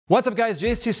What's up guys,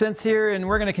 JayzTwoCents here, and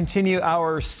we're gonna continue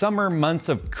our summer months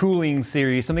of cooling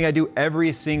series, something I do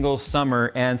every single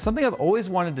summer, and something I've always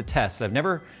wanted to test, I've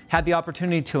never had the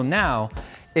opportunity till now,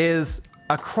 is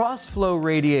a Crossflow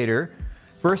radiator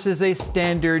versus a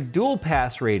standard dual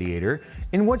pass radiator,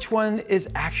 and which one is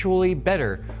actually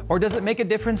better, or does it make a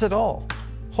difference at all?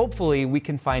 Hopefully we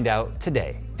can find out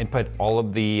today and put all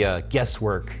of the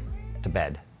guesswork to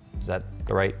bed. Is that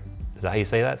how you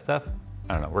say that stuff?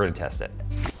 I don't know, we're gonna test it.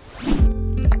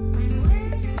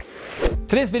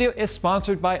 Today's video is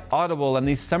sponsored by Audible, and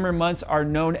these summer months are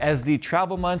known as the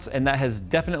travel months, and that has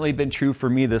definitely been true for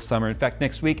me this summer. In fact,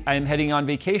 next week I am heading on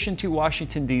vacation to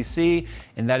Washington, D.C.,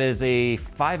 and that is a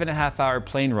 5.5-hour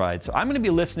plane ride. So I'm gonna be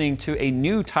listening to a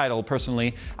new title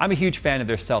personally. I'm a huge fan of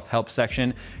their self-help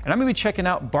section, and I'm gonna be checking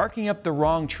out Barking Up the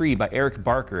Wrong Tree by Eric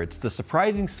Barker. It's the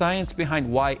surprising science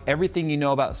behind why everything you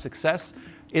know about success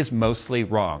is mostly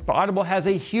wrong. But Audible has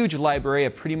a huge library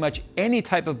of pretty much any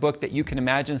type of book that you can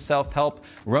imagine: self-help,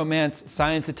 romance,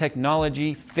 science and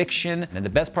technology, fiction. And the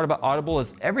best part about Audible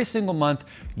is every single month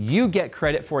you get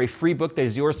credit for a free book that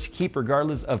is yours to keep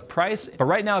regardless of price. But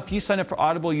right now, if you sign up for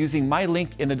Audible using my link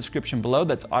in the description below,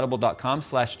 that's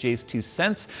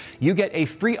audible.com/JayzTwoCents, you get a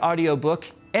free audiobook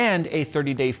and a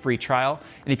 30-day free trial.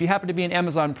 And if you happen to be an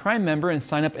Amazon Prime member and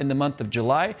sign up in the month of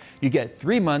July, you get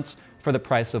 3 months for the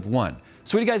price of 1.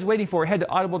 So what are you guys waiting for? Head to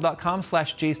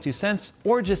audible.com/JayzTwoCents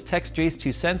or just text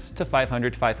JayzTwoCents to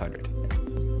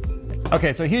 500-500.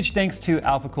 Okay, so huge thanks to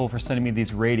AlphaCool for sending me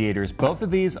these radiators. Both of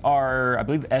these are, I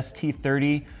believe,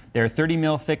 ST30. They're 30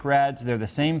 mil thick rads. They're the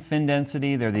same fin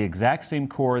density. They're the exact same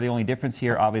core. The only difference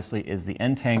here, obviously, is the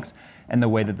end tanks and the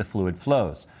way that the fluid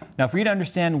flows. Now, for you to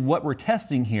understand what we're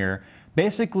testing here,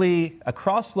 basically, a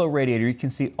Crossflow radiator, you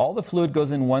can see all the fluid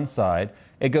goes in one side.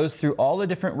 It goes through all the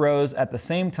different rows at the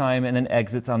same time and then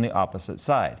exits on the opposite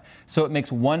side. So it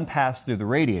makes one pass through the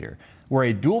radiator. Where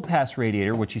a dual pass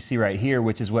radiator, which you see right here,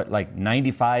 which is what like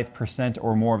 95%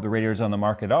 or more of the radiators on the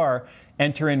market are,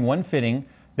 enter in one fitting.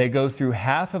 They go through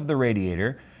half of the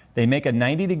radiator. They make a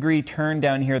 90-degree turn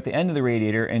down here at the end of the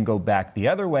radiator and go back the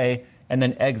other way and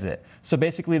then exit. So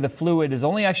basically the fluid is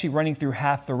only actually running through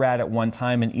half the rad at one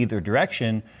time in either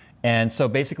direction. And so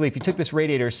basically if you took this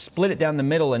radiator, split it down the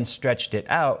middle and stretched it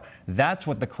out, that's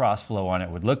what the crossflow on it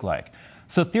would look like.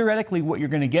 So theoretically what you're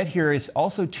gonna get here is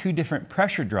also 2 different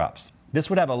pressure drops. This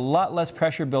would have a lot less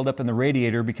pressure buildup in the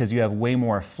radiator because you have way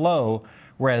more flow,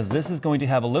 whereas this is going to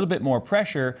have a little bit more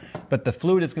pressure, but the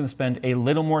fluid is gonna spend a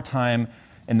little more time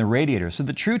in the radiator. So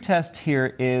the true test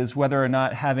here is whether or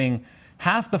not having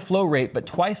half the flow rate but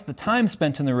twice the time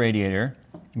spent in the radiator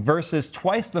versus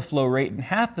twice the flow rate and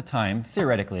half the time,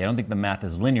 theoretically, I don't think the math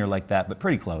is linear like that, but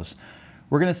pretty close.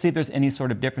 We're gonna see if there's any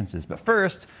sort of differences. But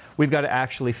first, we've got to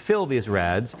actually fill these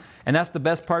rads, and that's the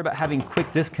best part about having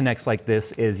quick disconnects like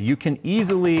this is you can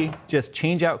easily just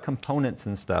change out components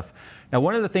and stuff. Now,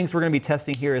 one of the things we're gonna be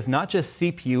testing here is not just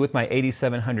CPU with my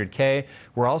 8700K,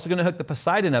 we're also gonna hook the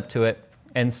Poseidon up to it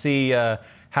and see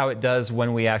how it does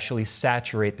when we actually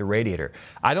saturate the radiator.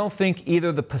 I don't think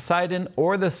either the Poseidon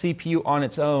or the CPU on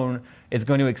its own is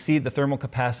going to exceed the thermal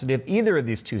capacity of either of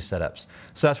these 2 setups.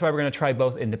 So that's why we're gonna try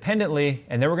both independently,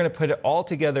 and then we're gonna put it all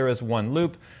together as one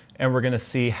loop, and we're gonna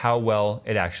see how well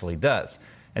it actually does.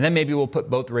 And then maybe we'll put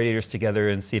both radiators together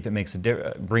and see if it makes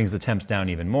brings the temps down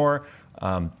even more.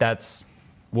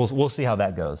 We'll see how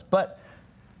that goes. But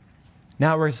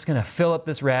now we're just gonna fill up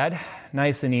this rad,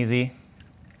 nice and easy.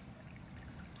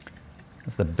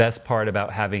 That's the best part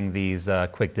about having these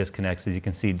quick disconnects, is you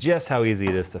can see just how easy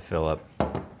it is to fill up.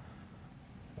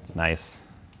 It's nice.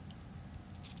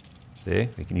 See,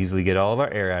 we can easily get all of our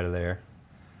air out of there.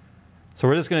 So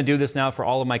we're just gonna do this now for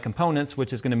all of my components,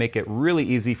 which is gonna make it really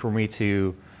easy for me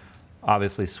to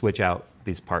obviously switch out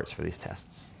these parts for these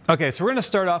tests. Okay, so we're gonna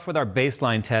start off with our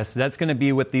baseline test. That's gonna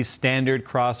be with the standard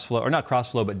Crossflow, or not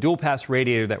Crossflow, but dual pass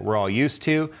radiator that we're all used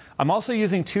to. I'm also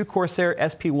using 2 Corsair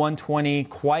SP120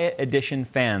 Quiet Edition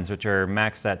fans, which are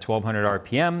maxed at 1200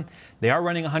 RPM. They are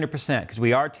running 100% because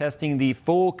we are testing the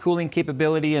full cooling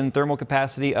capability and thermal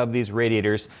capacity of these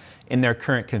radiators in their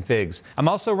current configs. I'm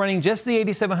also running just the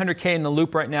 8700K in the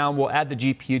loop right now. We'll add the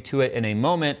GPU to it in a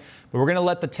moment, but we're gonna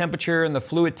let the temperature and the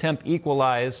fluid temp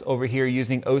equalize over here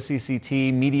using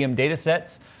OCCT medium data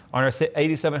sets on our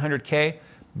 8700K.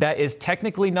 That is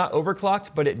technically not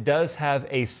overclocked, but it does have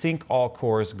a sync all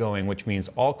cores going, which means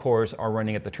all cores are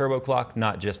running at the turbo clock,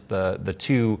 not just the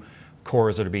 2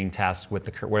 cores that are being tasked with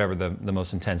whatever the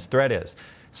most intense thread is.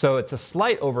 So it's a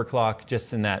slight overclock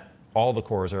just in that all the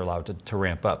cores are allowed to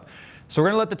ramp up. So we're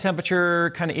gonna let the temperature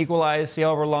kind of equalize, see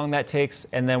however long that takes,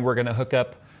 and then we're gonna hook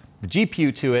up the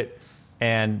GPU to it,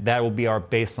 and that will be our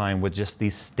baseline with just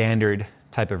these standard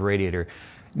type of radiator.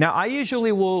 Now, I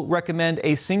usually will recommend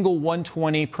a single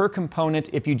 120 per component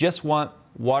if you just want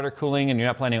water cooling and you're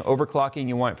not planning on overclocking,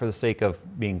 you want it for the sake of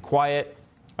being quiet.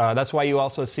 That's why you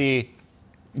also see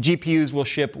GPUs will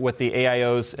ship with the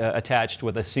AIOs attached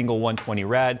with a single 120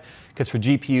 rad, because for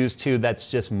GPUs too,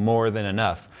 that's just more than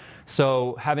enough.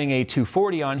 So having a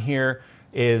 240 on here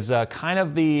is kind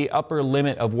of the upper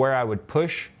limit of where I would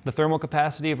push the thermal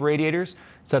capacity of radiators.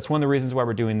 So that's one of the reasons why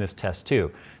we're doing this test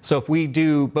too. So if we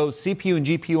do both CPU and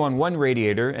GPU on one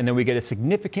radiator, and then we get a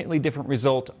significantly different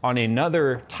result on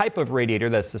another type of radiator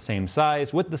that's the same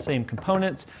size with the same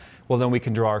components, well, then we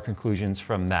can draw our conclusions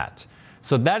from that.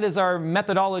 So that is our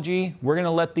methodology. We're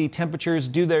gonna let the temperatures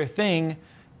do their thing,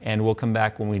 and we'll come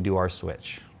back when we do our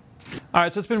switch. All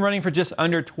right, so it's been running for just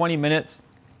under 20 minutes.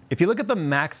 If you look at the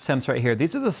max temps right here,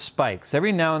 these are the spikes.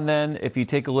 Every now and then, if you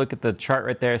take a look at the chart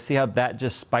right there, see how that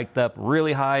just spiked up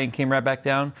really high and came right back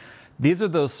down? These are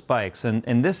those spikes,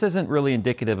 and this isn't really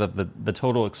indicative of the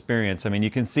total experience. I mean, you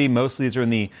can see most of these are in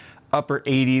the upper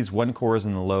 80s, one core is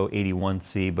in the low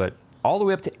 81C, but all the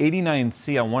way up to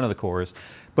 89C on one of the cores.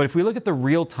 But if we look at the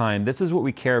real time, this is what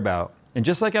we care about. And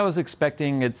just like I was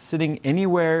expecting, it's sitting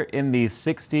anywhere in the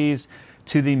 60s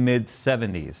to the mid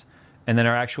 70s. And then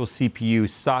our actual CPU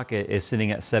socket is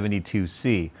sitting at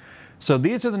 72C. So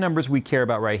these are the numbers we care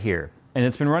about right here. And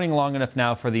it's been running long enough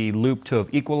now for the loop to have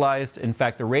equalized. In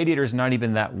fact, the radiator is not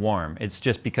even that warm. It's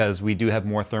just because we do have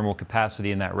more thermal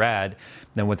capacity in that rad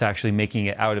than what's actually making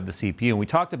it out of the CPU. And we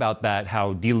talked about that,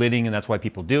 how delidding, and that's why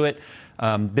people do it.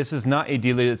 This is not a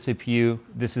delidded CPU.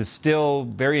 This is still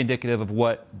very indicative of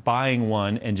what buying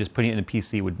one and just putting it in a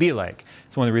PC would be like.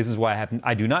 It's one of the reasons why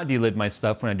I do not delid my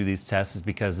stuff when I do these tests, is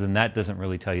because then that doesn't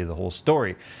really tell you the whole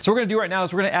story. So what we're gonna do right now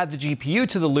is we're gonna add the GPU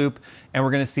to the loop, and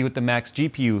we're gonna see what the max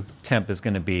GPU temp is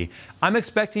gonna be. I'm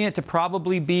expecting it to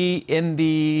probably be in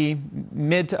the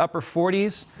mid to upper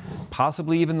 40s,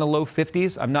 possibly even the low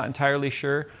 50s. I'm not entirely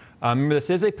sure. Remember, this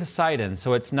is a Poseidon,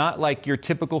 so it's not like your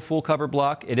typical full cover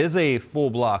block. It is a full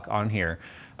block on here,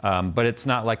 but it's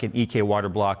not like an EK water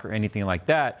block or anything like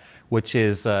that, which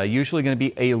is usually going to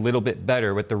be a little bit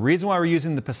better. But the reason why we're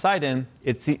using the Poseidon,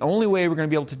 it's the only way we're going to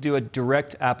be able to do a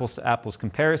direct apples to apples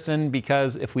comparison,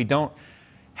 because if we don't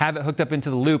have it hooked up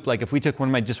into the loop, like if we took one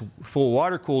of my just full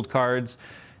water cooled cards,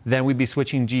 then we'd be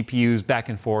switching GPUs back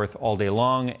and forth all day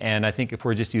long. And I think if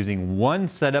we're just using one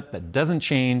setup that doesn't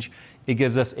change, it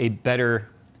gives us a better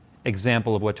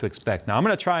example of what to expect. Now I'm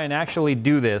gonna try and actually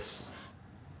do this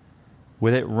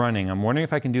with it running. I'm wondering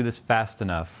if I can do this fast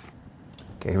enough.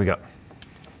 Okay, here we go.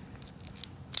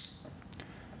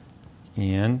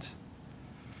 And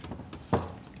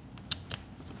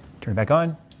turn it back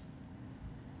on.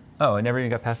 Oh, it never even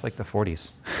got past like the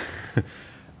 40s.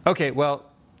 Okay, well,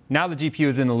 now the GPU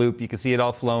is in the loop. You can see it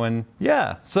all flowing.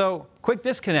 Yeah, so quick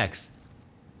disconnects.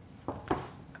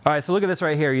 All right, so look at this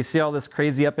right here. You see all this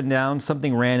crazy up and down?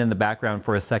 Something ran in the background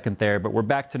for a second there, but we're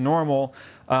back to normal.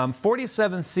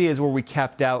 47C is where we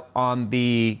capped out on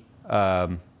the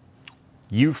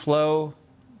U-flow,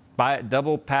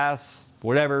 double pass,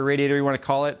 whatever radiator you want to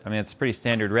call it. I mean, it's a pretty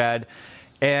standard rad.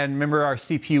 And remember, our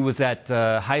CPU was at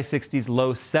high 60s,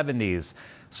 low 70s.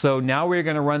 So now we're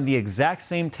going to run the exact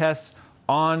same tests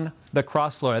on the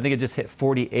Crossflow. I think it just hit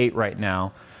 48 right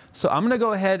now. So I'm gonna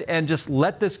go ahead and just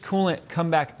let this coolant come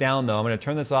back down though. I'm gonna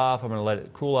turn this off, I'm gonna let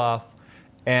it cool off.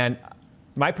 And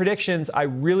my predictions, I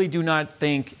really do not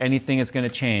think anything is gonna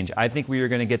change. I think we are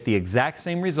gonna get the exact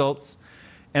same results.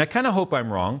 And I kind of hope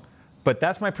I'm wrong, but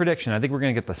that's my prediction. I think we're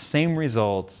gonna get the same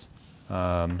results.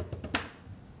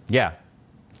 Yeah.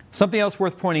 Something else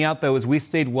worth pointing out though is we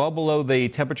stayed well below the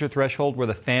temperature threshold where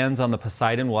the fans on the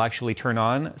Poseidon will actually turn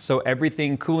on. So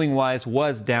everything cooling wise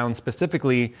was down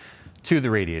specifically to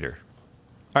the radiator.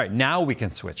 All right, now we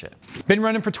can switch it. Been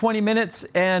running for 20 minutes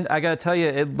and I gotta tell you,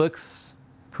 it looks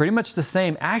pretty much the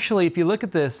same. Actually, if you look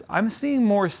at this, I'm seeing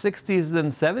more 60s than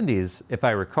 70s, if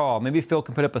I recall. Maybe Phil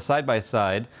can put up a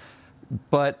side-by-side,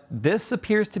 but this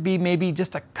appears to be maybe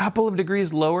just a couple of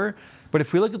degrees lower. But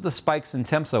if we look at the spikes in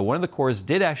temps, though, one of the cores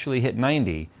did actually hit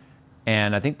 90,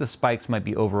 and I think the spikes might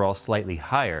be overall slightly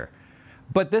higher.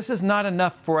 But this is not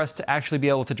enough for us to actually be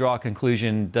able to draw a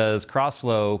conclusion, does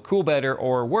Crossflow cool better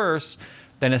or worse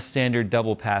than a standard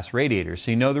double pass radiator?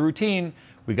 So you know the routine,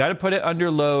 we gotta put it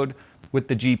under load with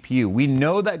the GPU. We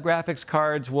know that graphics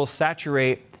cards will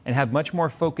saturate and have much more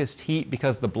focused heat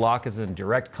because the block is in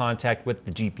direct contact with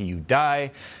the GPU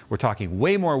die. We're talking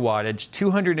way more wattage,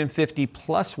 250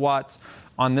 plus watts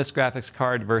on this graphics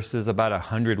card versus about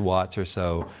 100 watts or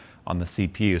so on the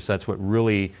CPU. So that's what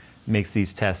really makes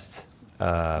these tests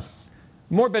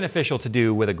more beneficial to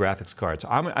do with a graphics card. So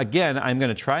I'm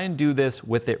gonna try and do this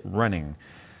with it running.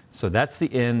 So that's the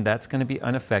in, that's going to be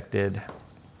unaffected.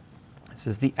 This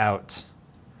is the out.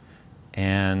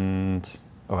 And,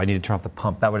 oh, I need to turn off the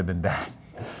pump. That would have been bad.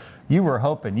 You were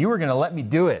hoping. You were going to let me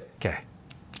do it. Okay.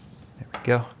 There we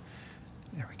go.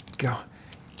 There we go.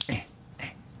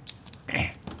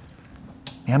 Man,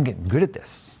 I'm getting good at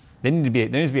this. There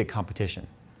needs to be a competition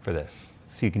for this,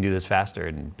 so you can do this faster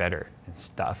and better and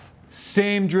stuff.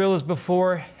 Same drill as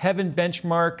before. Heaven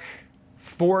benchmark,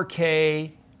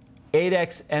 4K,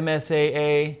 8x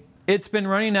MSAA. It's been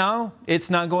running now. It's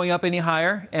not going up any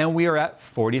higher, and we are at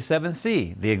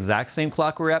 47C, the exact same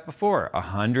clock we were at before,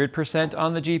 100%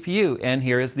 on the GPU, and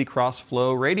here is the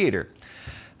Crossflow radiator.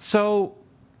 So,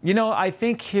 you know, I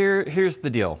think here's the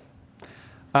deal.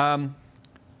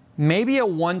 Maybe a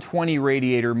 120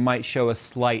 radiator might show a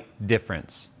slight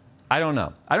difference. I don't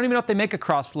know. I don't even know if they make a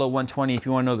Crossflow 120 if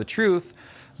you want to know the truth.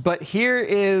 But here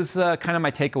is kind of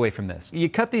my takeaway from this. You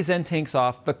cut these end tanks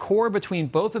off. The core between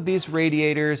both of these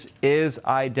radiators is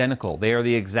identical. They are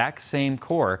the exact same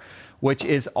core, which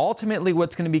is ultimately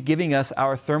what's going to be giving us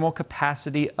our thermal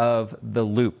capacity of the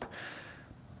loop.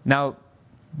 Now,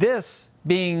 this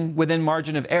being within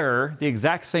margin of error, the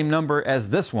exact same number as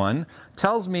this one,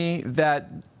 tells me that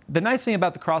the nice thing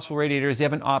about the Crossflow radiator is you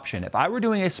have an option. If I were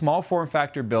doing a small form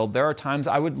factor build, there are times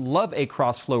I would love a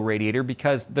Crossflow radiator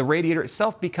because the radiator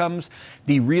itself becomes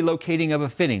the relocating of a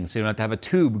fitting. So you don't have to have a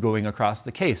tube going across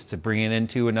the case to bring it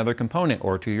into another component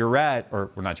or to your rad, or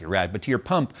not to your rad, but to your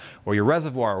pump or your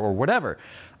reservoir or whatever.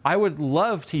 I would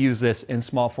love to use this in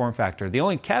small form factor. The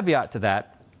only caveat to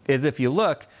that is if you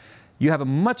look, you have a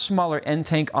much smaller end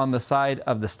tank on the side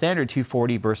of the standard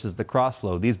 240 versus the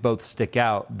Crossflow. These both stick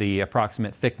out the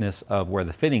approximate thickness of where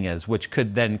the fitting is, which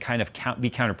could then kind of be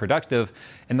counterproductive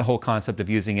in the whole concept of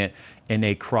using it in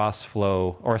a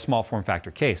Crossflow or a small form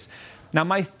factor case. Now,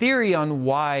 my theory on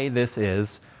why this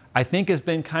is, I think has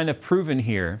been kind of proven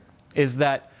here, is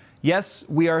that yes,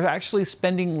 we are actually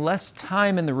spending less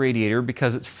time in the radiator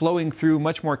because it's flowing through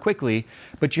much more quickly,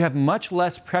 but you have much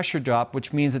less pressure drop,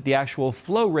 which means that the actual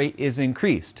flow rate is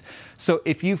increased. So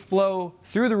if you flow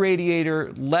through the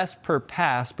radiator less per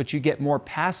pass, but you get more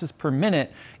passes per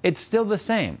minute, it's still the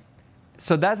same.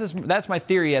 So that's my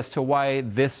theory as to why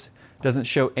this doesn't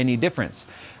show any difference.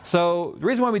 So the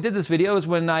reason why we did this video is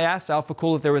when I asked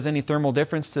AlphaCool if there was any thermal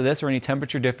difference to this or any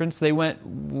temperature difference, they went,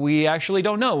 we actually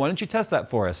don't know. Why don't you test that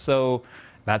for us? So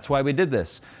that's why we did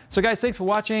this. So guys, thanks for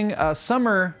watching.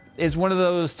 Summer is one of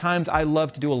those times I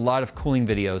love to do a lot of cooling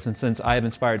videos. And since I have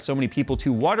inspired so many people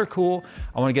to water cool,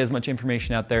 I want to get as much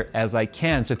information out there as I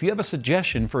can. So if you have a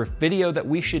suggestion for a video that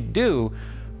we should do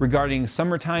regarding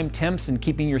summertime temps and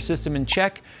keeping your system in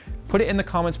check, put it in the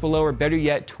comments below, or better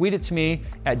yet, tweet it to me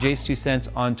at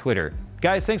JayzTwoCents on Twitter.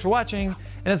 Guys, thanks for watching,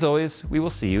 and as always, we will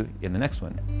see you in the next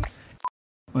one.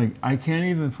 Like, I can't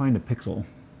even find a pixel.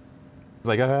 It's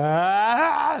like,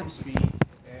 ah! Speed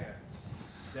and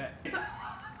set.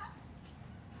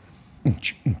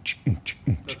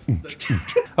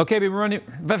 Okay, we're running.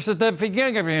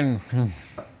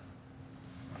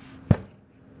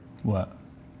 What?